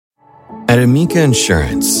At Amica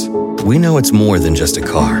Insurance, we know it's more than just a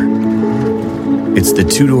car. It's the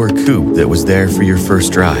two-door coupe that was there for your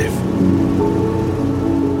first drive,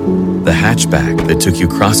 the hatchback that took you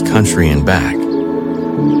cross-country and back,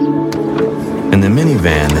 and the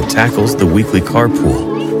minivan that tackles the weekly carpool.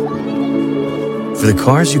 For the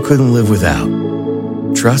cars you couldn't live without,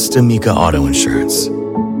 trust Amica Auto Insurance.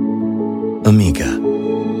 Amica.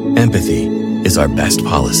 Empathy is our best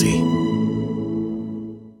policy.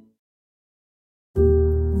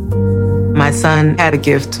 My son had a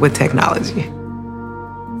gift with technology.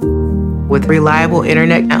 With reliable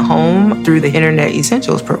internet at home through the Internet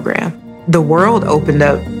Essentials program, the world opened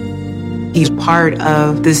up. He's part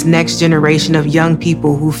of this next generation of young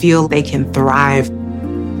people who feel they can thrive.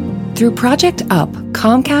 Through Project UP,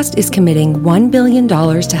 Comcast is committing $1 billion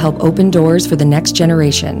to help open doors for the next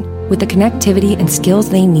generation with the connectivity and skills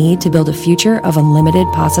they need to build a future of unlimited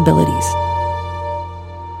possibilities.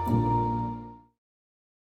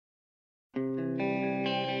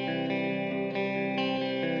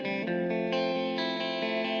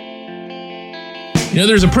 You know,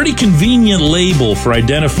 there's a pretty convenient label for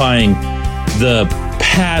identifying the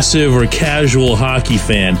passive or casual hockey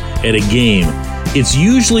fan at a game. It's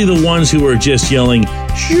usually the ones who are just yelling,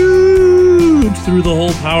 shoot, through the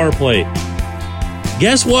whole power play.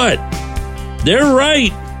 Guess what? They're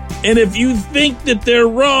right. And if you think that they're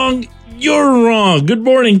wrong, you're wrong. Good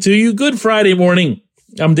morning to you. Good Friday morning.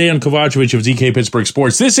 I'm Dan Kovacevic of DK Pittsburgh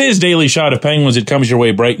Sports. This is Daily Shot of Penguins. It comes your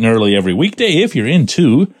way bright and early every weekday. If you're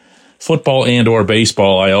into football and or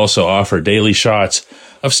baseball, I also offer daily shots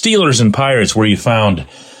of Steelers and Pirates where you found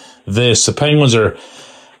this. The Penguins are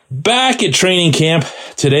back at training camp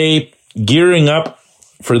today, gearing up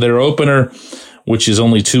for their opener, which is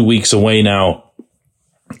only 2 weeks away now.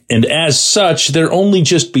 And as such, they're only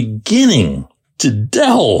just beginning to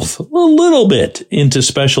delve a little bit into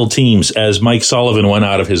special teams, as Mike Sullivan went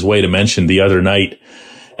out of his way to mention the other night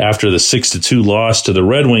after the 6-2 loss to the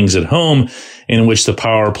Red Wings at home, in which the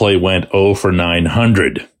power play went 0 for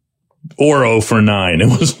 900. Or 0 for 9.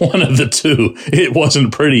 It was one of the two. It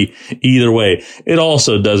wasn't pretty either way. It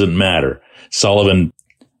also doesn't matter. Sullivan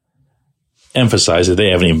emphasized that they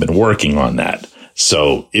haven't even been working on that.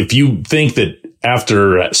 So if you think that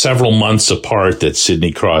after several months apart that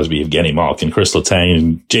Sidney Crosby, Evgeny Malkin, Chris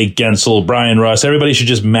Letang, Jake Gensel, Brian Russ, everybody should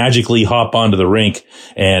just magically hop onto the rink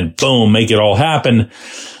and boom, make it all happen,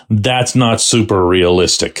 that's not super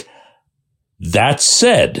realistic. That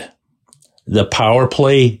said, the power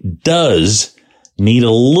play does need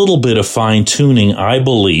a little bit of fine tuning, I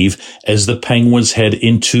believe, as the Penguins head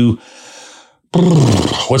into,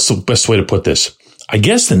 what's the best way to put this? I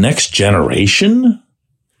guess the next generation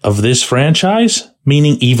of this franchise,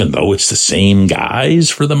 meaning even though it's the same guys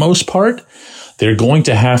for the most part, they're going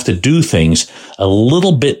to have to do things a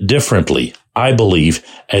little bit differently, I believe,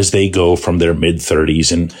 as they go from their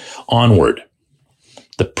mid-30s and onward.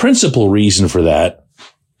 The principal reason for that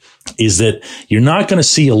is that you're not going to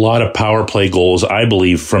see a lot of power play goals, I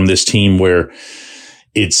believe, from this team where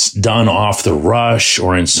it's done off the rush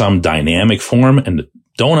or in some dynamic form. And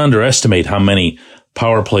don't underestimate how many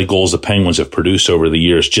power play goals the Penguins have produced over the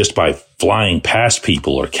years just by flying past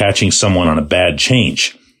people or catching someone on a bad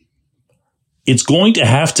change. It's going to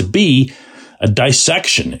have to be a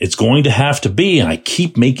dissection. It's going to have to be, and I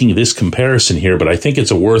keep making this comparison here, but I think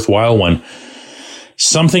it's a worthwhile one,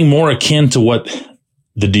 something more akin to what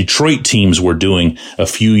the Detroit teams were doing a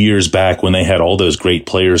few years back when they had all those great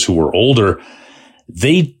players who were older.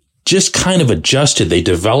 They just kind of adjusted. They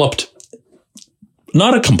developed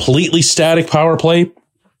not a completely static power play,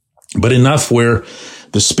 but enough where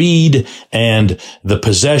the speed and the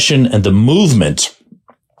possession and the movement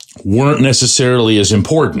weren't necessarily as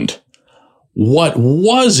important. What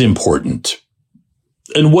was important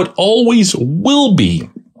and what always will be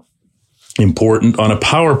important on a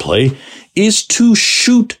power play is to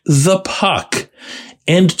shoot the puck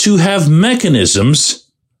and to have mechanisms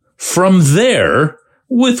from there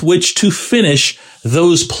with which to finish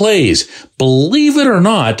those plays. Believe it or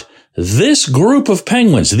not, this group of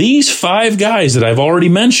Penguins, these 5 guys that I've already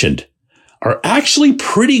mentioned, are actually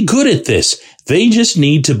pretty good at this. They just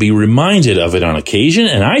need to be reminded of it on occasion,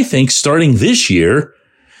 and I think starting this year,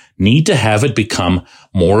 need to have it become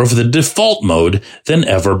more of the default mode than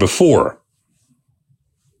ever before.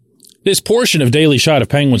 This portion of Daily Shot of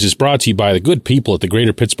Penguins is brought to you by the good people at the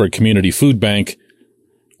Greater Pittsburgh Community Food Bank,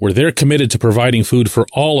 where they're committed to providing food for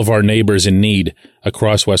all of our neighbors in need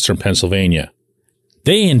across Western Pennsylvania.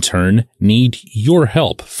 They, in turn, need your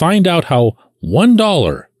help. Find out how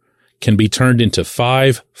 $1 can be turned into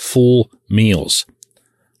 5 full meals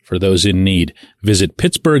for those in need. Visit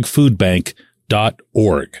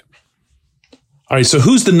pittsburghfoodbank.org. All right, so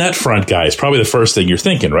who's the net front guy is probably the first thing you're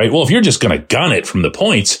thinking, right? Well, if you're just going to gun it from the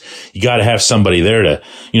points, you got to have somebody there to,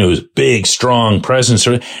 who's big, strong presence.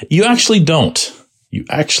 You actually don't. You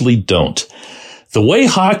actually don't. The way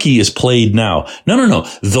hockey is played now, no.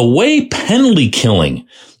 The way penalty killing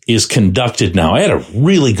is conducted now. I had a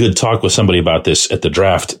really good talk with somebody about this at the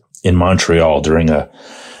draft in Montreal during a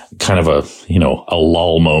kind of a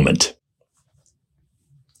lull moment.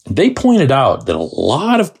 They pointed out that a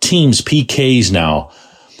lot of teams' PKs now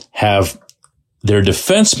have their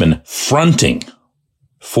defensemen fronting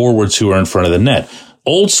forwards who are in front of the net.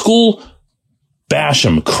 Old school, bash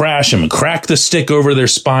them, crash them, crack the stick over their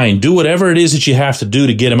spine, do whatever it is that you have to do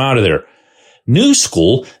to get them out of there. New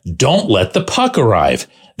school, don't let the puck arrive.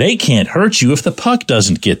 They can't hurt you if the puck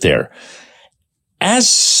doesn't get there. As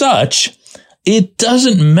such, it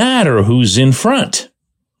doesn't matter who's in front.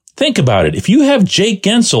 Think about it. If you have Jake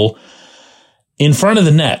Guentzel in front of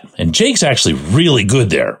the net, and Jake's actually really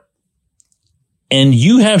good there, and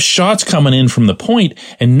you have shots coming in from the point,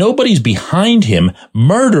 and nobody's behind him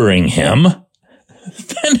murdering him,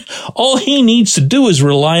 then all he needs to do is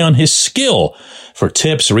rely on his skill for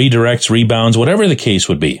tips, redirects, rebounds, whatever the case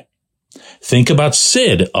would be. Think about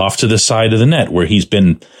Sid off to the side of the net where he's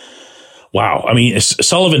been, wow. I mean,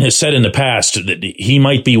 Sullivan has said in the past that he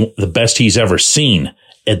might be the best he's ever seen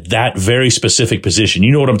at that very specific position.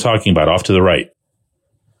 You know what I'm talking about, off to the right.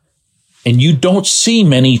 And you don't see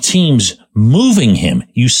many teams moving him.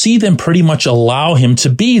 You see them pretty much allow him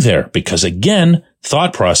to be there because, again,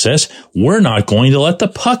 thought process, we're not going to let the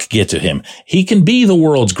puck get to him. He can be the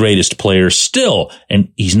world's greatest player still,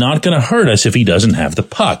 and he's not going to hurt us if he doesn't have the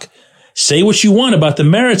puck. Say what you want about the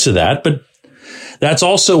merits of that, but that's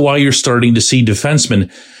also why you're starting to see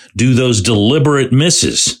defensemen do those deliberate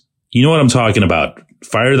misses. You know what I'm talking about.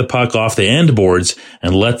 Fire the puck off the end boards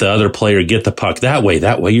and let the other player get the puck that way.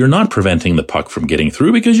 That way you're not preventing the puck from getting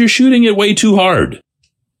through because you're shooting it way too hard.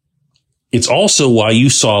 It's also why you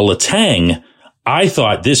saw Letang, I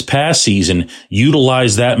thought this past season,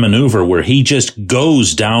 utilize that maneuver where he just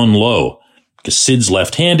goes down low. Because Sid's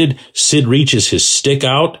left-handed, Sid reaches his stick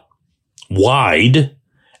out wide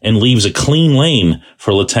and leaves a clean lane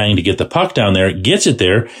for Letang to get the puck down there, gets it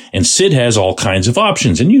there, and Sid has all kinds of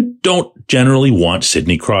options. And you don't generally want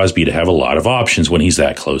Sidney Crosby to have a lot of options when he's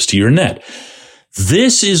that close to your net.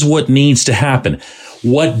 This is what needs to happen.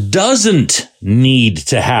 What doesn't need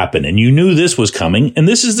to happen, and you knew this was coming, and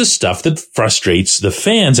this is the stuff that frustrates the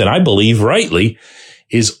fans, and I believe rightly,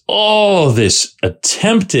 is all this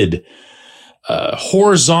attempted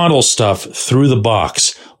horizontal stuff through the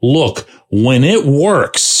box. Look, when it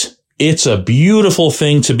works, it's a beautiful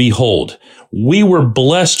thing to behold. We were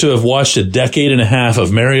blessed to have watched a decade and a half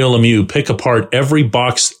of Mario Lemieux pick apart every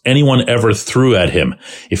box anyone ever threw at him.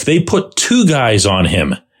 If they put two guys on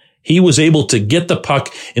him, he was able to get the puck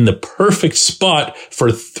in the perfect spot for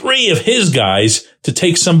three of his guys to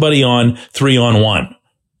take somebody on 3-on-1.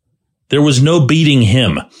 There was no beating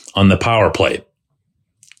him on the power play.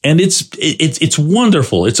 And it's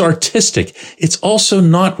wonderful. It's artistic. It's also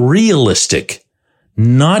not realistic.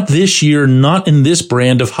 Not this year, not in this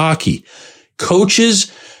brand of hockey.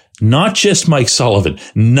 Coaches, not just Mike Sullivan,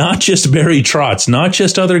 not just Barry Trotz, not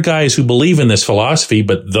just other guys who believe in this philosophy,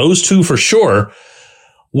 but those two for sure,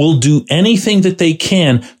 will do anything that they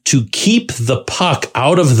can to keep the puck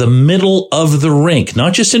out of the middle of the rink,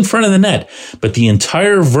 not just in front of the net, but the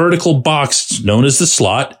entire vertical box known as the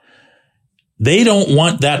slot. They don't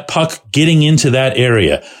want that puck getting into that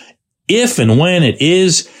area. If and when it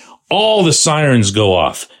is, all the sirens go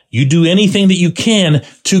off. You do anything that you can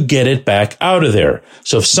to get it back out of there.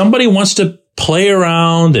 So if somebody wants to play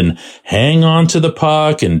around and hang on to the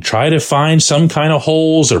puck and try to find some kind of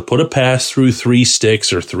holes or put a pass through 3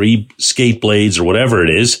 sticks or 3 skate blades or whatever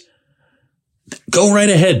it is, go right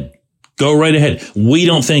ahead. Go right ahead. We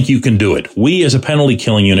don't think you can do it. We as a penalty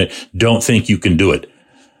killing unit don't think you can do it.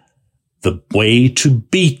 The way to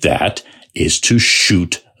beat that is to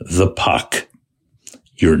shoot the puck.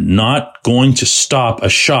 You're not going to stop a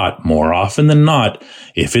shot more often than not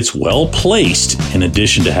if it's well placed, in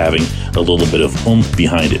addition to having a little bit of oomph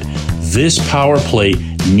behind it. This power play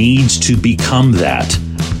needs to become that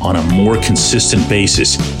on a more consistent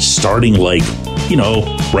basis, starting right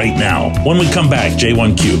now. When we come back,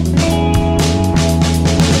 J1Q.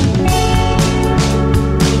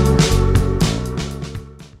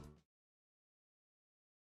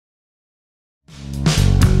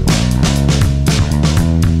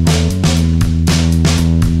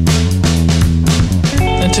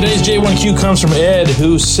 Today's J1Q comes from Ed,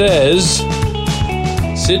 who says,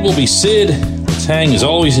 Sid will be Sid. Letang is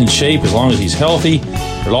always in shape as long as he's healthy.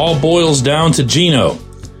 It all boils down to Gino.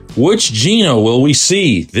 Which Gino will we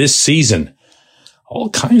see this season? All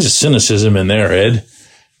kinds of cynicism in there, Ed.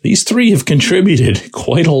 These three have contributed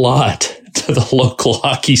quite a lot to the local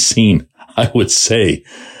hockey scene, I would say.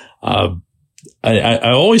 I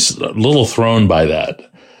always a little thrown by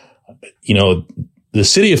that. You know, the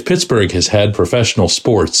city of Pittsburgh has had professional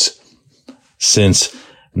sports since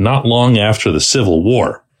not long after the Civil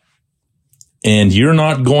War. And you're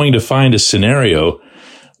not going to find a scenario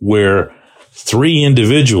where three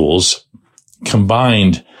individuals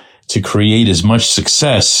combined to create as much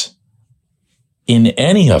success in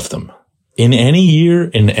any of them, in any year,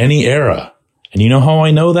 in any era. And you know how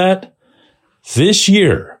I know that? This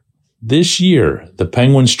year, the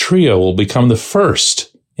Penguins trio will become the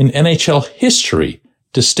first in NHL history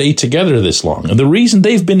to stay together this long. And the reason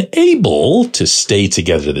they've been able to stay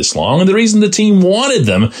together this long, and the reason the team wanted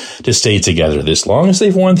them to stay together this long, is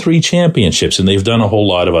they've won 3 championships and they've done a whole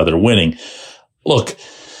lot of other winning. Look,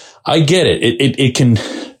 I get it.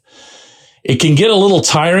 It can get a little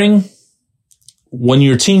tiring when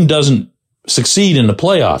your team doesn't succeed in the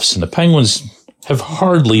playoffs, and the Penguins have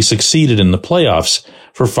hardly succeeded in the playoffs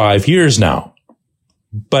for 5 years now.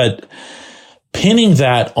 But pinning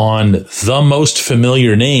that on the most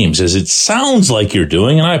familiar names, as it sounds like you're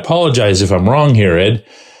doing, and I apologize if I'm wrong here, Ed,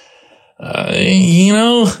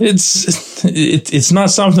 it's not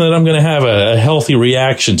something that I'm going to have a healthy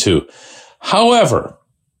reaction to. However,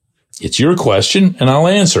 it's your question, and I'll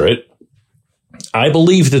answer it. I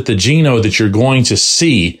believe that the Gino that you're going to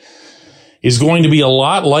see is going to be a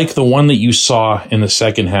lot like the one that you saw in the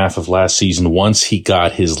second half of last season once he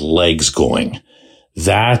got his legs going.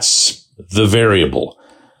 That's the variable.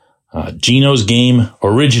 Gino's game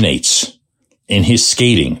originates in his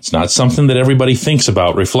skating. It's not something that everybody thinks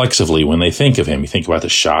about reflexively when they think of him. You think about the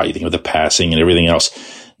shot, you think of the passing and everything else.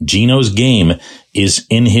 Gino's game is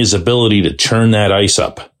in his ability to turn that ice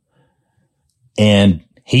up. And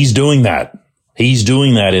he's doing that. He's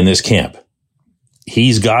doing that in this camp.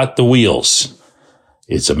 He's got the wheels.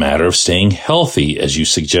 It's a matter of staying healthy, as you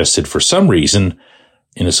suggested for some reason,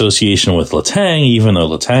 in association with Letang, even though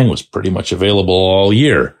Letang was pretty much available all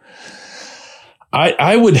year.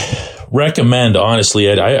 I would recommend, honestly,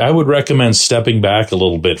 Ed, I would recommend stepping back a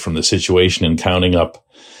little bit from the situation and counting up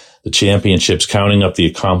the championships, counting up the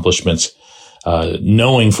accomplishments,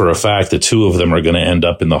 knowing for a fact that 2 of them are going to end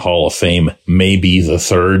up in the Hall of Fame, maybe the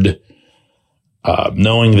third.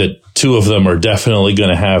 Knowing that 2 of them are definitely going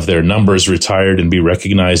to have their numbers retired and be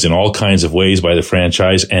recognized in all kinds of ways by the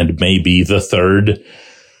franchise, and maybe the third.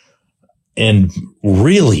 And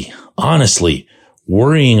really, honestly,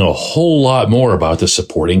 worrying a whole lot more about the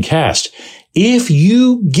supporting cast. If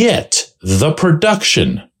you get the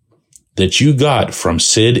production that you got from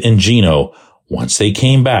Sid and Gino once they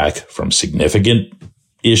came back from significant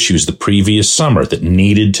issues the previous summer that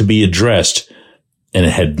needed to be addressed, and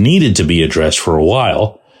it had needed to be addressed for a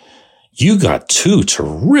while, you got 2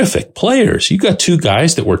 terrific players. You got 2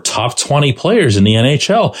 guys that were top 20 players in the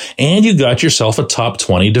NHL, and you got yourself a top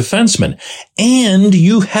 20 defenseman. And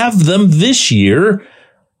you have them this year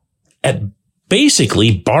at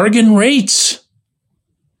basically bargain rates.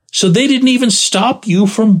 So they didn't even stop you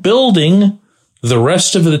from building the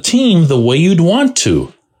rest of the team the way you'd want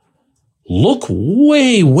to. Look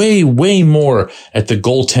way, way, way more at the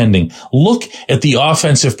goaltending. Look at the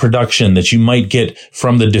offensive production that you might get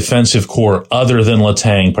from the defensive core other than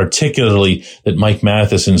Letang, particularly that Mike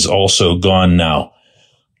Matheson's also gone now.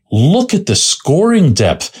 Look at the scoring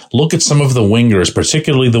depth. Look at some of the wingers,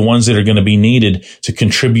 particularly the ones that are going to be needed to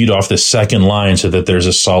contribute off the second line so that there's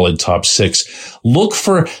a solid top 6. Look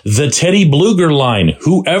for the Teddy Bluger line,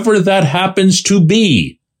 whoever that happens to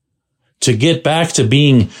be, to get back to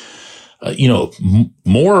being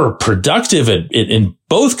more productive in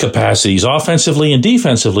both capacities, offensively and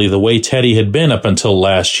defensively, the way Teddy had been up until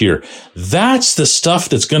last year. That's the stuff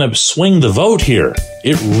that's going to swing the vote here.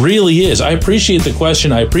 It really is. I appreciate the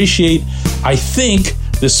question. I think,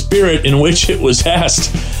 the spirit in which it was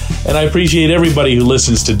asked. And I appreciate everybody who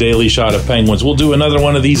listens to Daily Shot of Penguins. We'll do another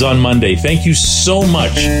one of these on Monday. Thank you so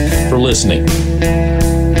much for listening.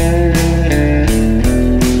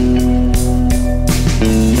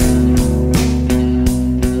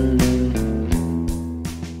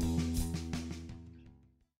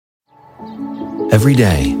 Every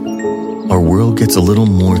day, our world gets a little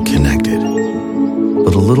more connected,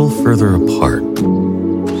 but a little further apart.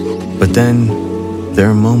 But then, there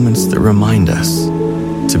are moments that remind us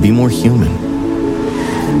to be more human.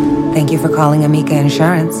 Thank you for calling Amica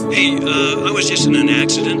Insurance. Hey, I was just in an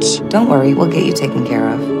accident. Don't worry, we'll get you taken care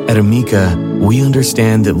of. At Amica, we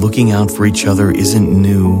understand that looking out for each other isn't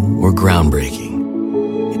new or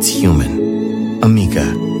groundbreaking. It's human.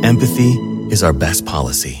 Amica, empathy is our best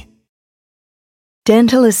policy.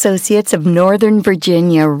 Dental Associates of Northern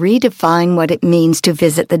Virginia redefine what it means to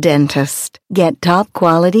visit the dentist. Get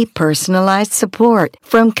top-quality, personalized support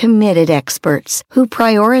from committed experts who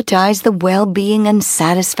prioritize the well-being and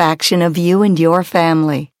satisfaction of you and your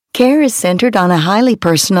family. Care is centered on a highly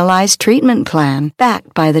personalized treatment plan,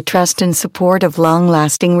 backed by the trust and support of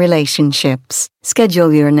long-lasting relationships.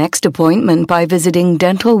 Schedule your next appointment by visiting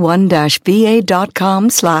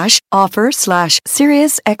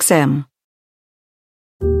dental1-va.com/offer/SiriusXM.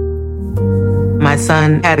 My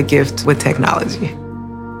son had a gift with technology.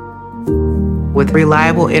 With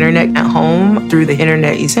reliable internet at home through the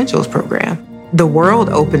Internet Essentials program, the world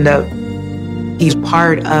opened up. He's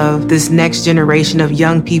part of this next generation of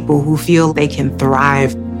young people who feel they can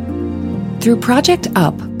thrive. Through Project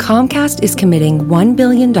UP, Comcast is committing $1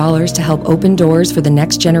 billion to help open doors for the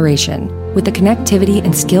next generation with the connectivity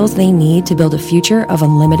and skills they need to build a future of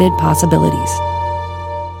unlimited possibilities.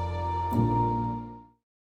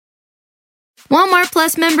 Walmart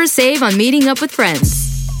Plus members save on meeting up with friends.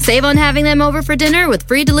 Save on having them over for dinner with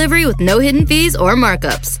free delivery with no hidden fees or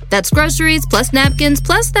markups. That's groceries, plus napkins,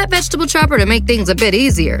 plus that vegetable chopper to make things a bit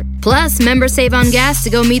easier. Plus, members save on gas to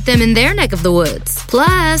go meet them in their neck of the woods.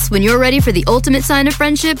 Plus, when you're ready for the ultimate sign of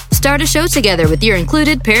friendship, start a show together with your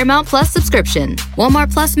included Paramount Plus subscription.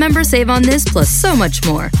 Walmart Plus members save on this plus so much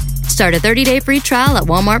more. Start a 30-day free trial at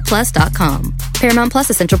walmartplus.com. Paramount Plus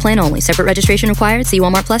Essential Plan only. Separate registration required. See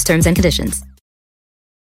Walmart Plus terms and conditions.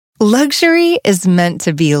 Luxury is meant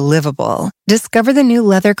to be livable. Discover the new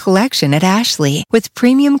leather collection at Ashley with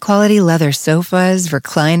premium quality leather sofas,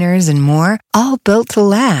 recliners, and more, all built to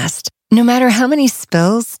last. No matter how many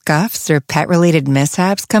spills, scuffs, or pet-related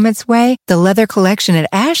mishaps come its way, the leather collection at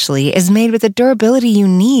Ashley is made with the durability you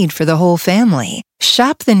need for the whole family.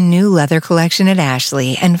 Shop the new leather collection at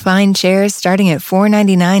Ashley and find chairs starting at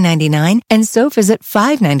 $499.99 and sofas at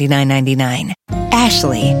 $599.99.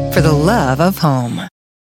 Ashley, for the love of home.